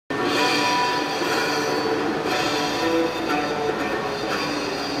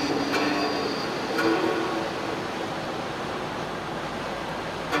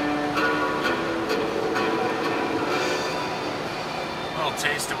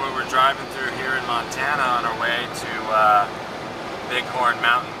where we're driving through here in Montana on our way to Bighorn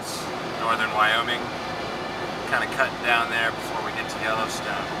Mountains, northern Wyoming. Kind of cutting down there before we get to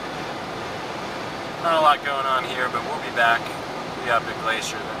Yellowstone. Not a lot going on here, but we'll be back. We'll be up at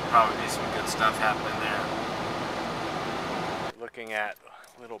Glacier. There'll probably be some good stuff happening there. Looking at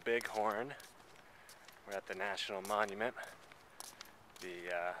Little Bighorn. We're at the National Monument,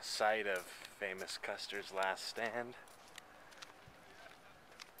 the site of famous Custer's last stand.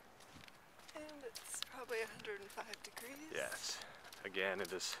 And it's probably 105 degrees. Yes. Again,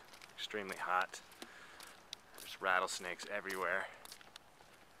 it is extremely hot. There's rattlesnakes everywhere.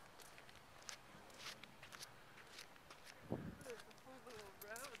 There's a whole little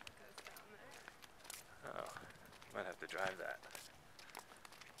road that goes down there. Oh, might have to drive that.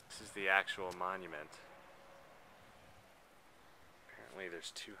 This is the actual monument. Apparently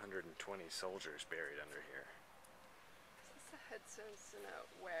there's 220 soldiers buried under here. Is this a headstone to note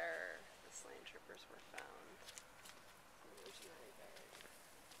where the slain troopers were found? Originally buried.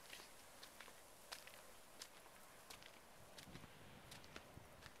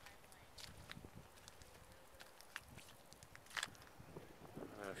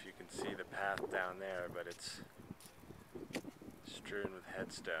 I don't know if you can see the path down there, but it's strewn with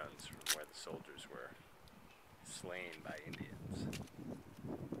headstones from where the soldiers were slain by Indians.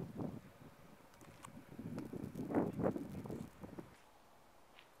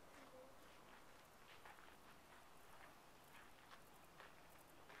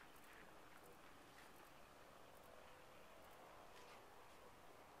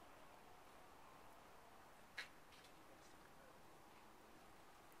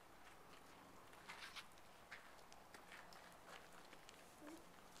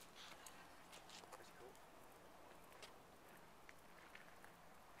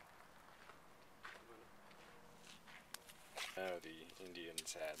 Oh, the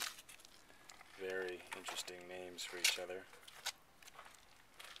Indians had very interesting names for each other.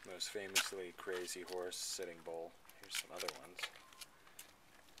 Most famously, Crazy Horse, Sitting Bull. Here's some other ones.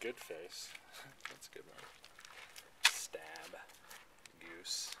 Good Face. That's a good one. Stab.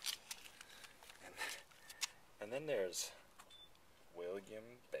 Goose. And then there's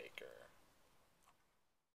William Baker.